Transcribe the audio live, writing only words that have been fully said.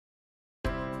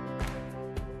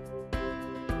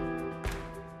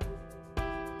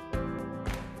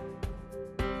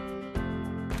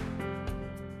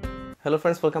Hello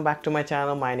friends, welcome back to my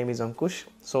channel. My name is Ankush.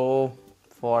 So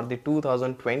for the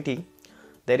 2020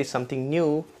 there is something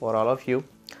new for all of you,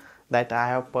 that I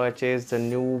have purchased a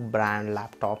new brand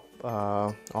laptop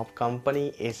of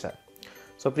company Acer.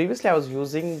 So previously I was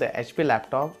using the HP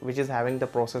laptop which is having the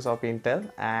processor of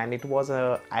Intel, and it was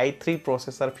a i3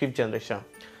 processor 5th generation.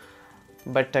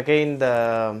 But again,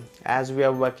 as we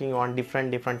are working on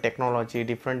different technology,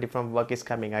 different work is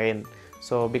coming again.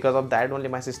 So because of that only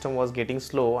my system was getting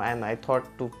slow, and I thought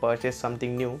to purchase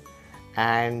something new.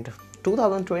 And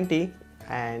 2020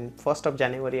 and 1st of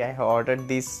January I ordered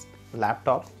this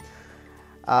laptop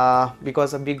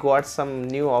because we got some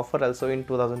new offer also in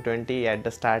 2020 at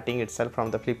the starting itself from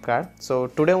the Flipkart. So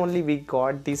today only we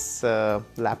got this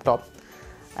laptop,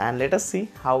 and let us see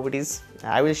how it is.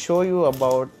 I will show you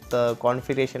about the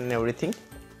configuration and everything.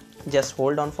 Just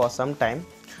hold on for some time.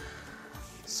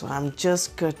 So I'm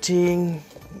just cutting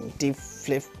the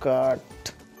Flipkart.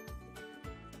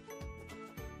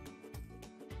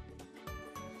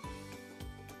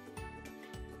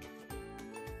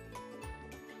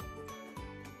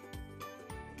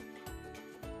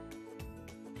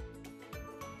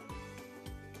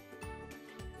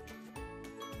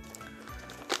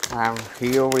 And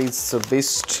here is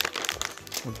this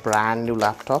brand new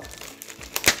laptop.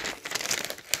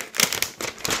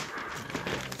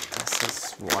 This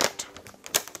is what.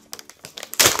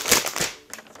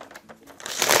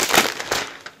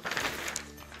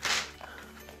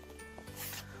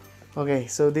 Okay,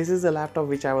 so this is the laptop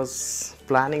which I was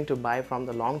planning to buy from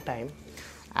the long time,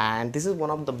 and this is one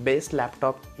of the best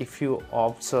laptop if you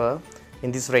observe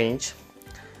in this range.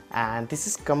 And this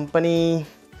is coming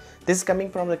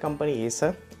from the company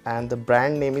Acer, and the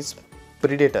brand name is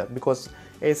Predator, because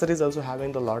Acer is also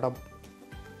having a lot of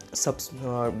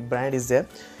brand is there.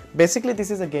 Basically this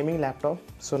is a gaming laptop.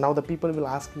 So now the people will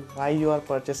ask you why you are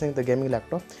purchasing the gaming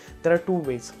laptop. There are two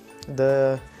ways.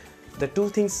 The two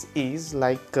things is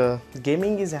like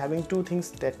gaming is having two things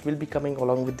that will be coming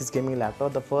along with this gaming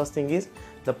laptop. The first thing is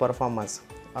the performance.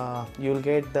 You will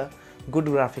get the good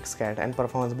graphics card and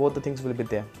performance, both the things will be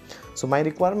there. So my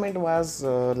requirement was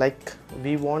like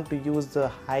we want to use the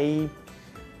high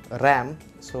RAM.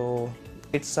 So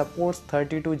it supports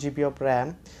 32 GB of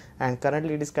RAM, and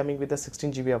currently it is coming with a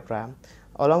 16 GB of RAM.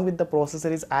 Along with the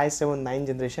processor is i7 9th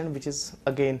generation, which is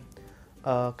again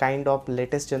kind of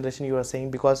latest generation you are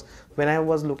saying, because when I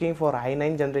was looking for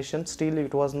i9 generation, still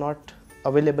it was not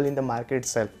available in the market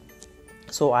itself.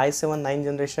 So i7 9th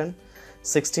generation,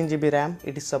 16 GB RAM,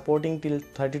 it is supporting till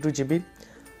 32 GB.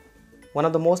 One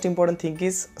of the most important thing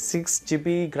is 6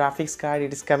 GB graphics card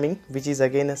it is coming, which is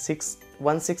again a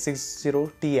 1660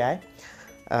 Ti.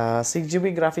 6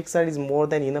 GB graphics card is more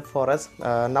than enough for us.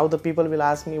 Now the people will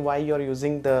ask me why you are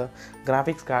using the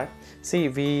graphics card. See,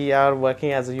 we are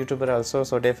working as a YouTuber also,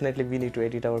 so definitely we need to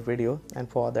edit our video, and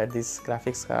for that this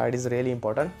graphics card is really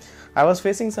important. I was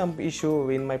facing some issue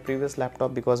in my previous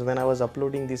laptop, because when I was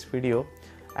uploading this video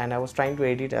and I was trying to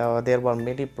edit, there were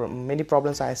many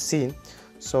problems I have seen.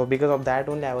 So because of that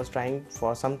only I was trying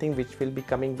for something which will be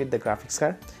coming with the graphics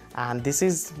card, and this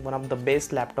is one of the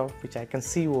best laptop which I can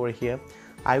see over here.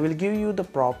 I will give you the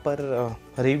proper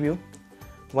review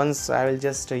once I will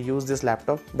just use this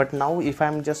laptop. But now if I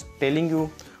am just telling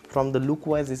you from the look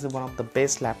wise, this is one of the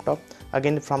best laptop.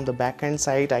 Again, from the back end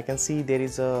side I can see there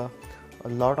is a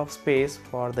lot of space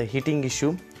for the heating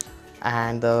issue,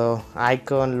 and the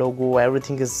icon, logo,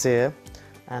 everything is there.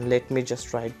 And let me just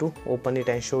try to open it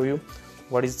and show you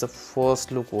what is the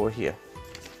first look over here.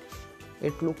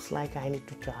 It looks like I need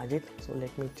to charge it, so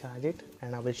let me charge it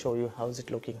and I will show you how is it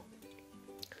looking.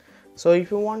 So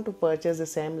if you want to purchase the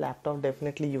same laptop,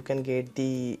 definitely you can get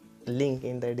the link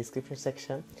in the description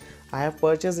section. I have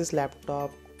purchased this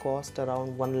laptop, cost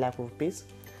around 1 lakh rupees,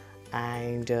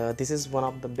 and this is one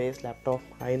of the best laptop.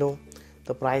 I know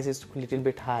the price is a little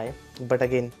bit high, but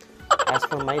again, as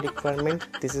per my requirement,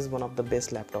 this is one of the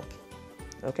best laptop.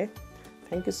 Okay,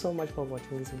 thank you so much for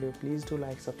watching this video. Please do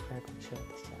like, subscribe and share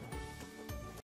this channel.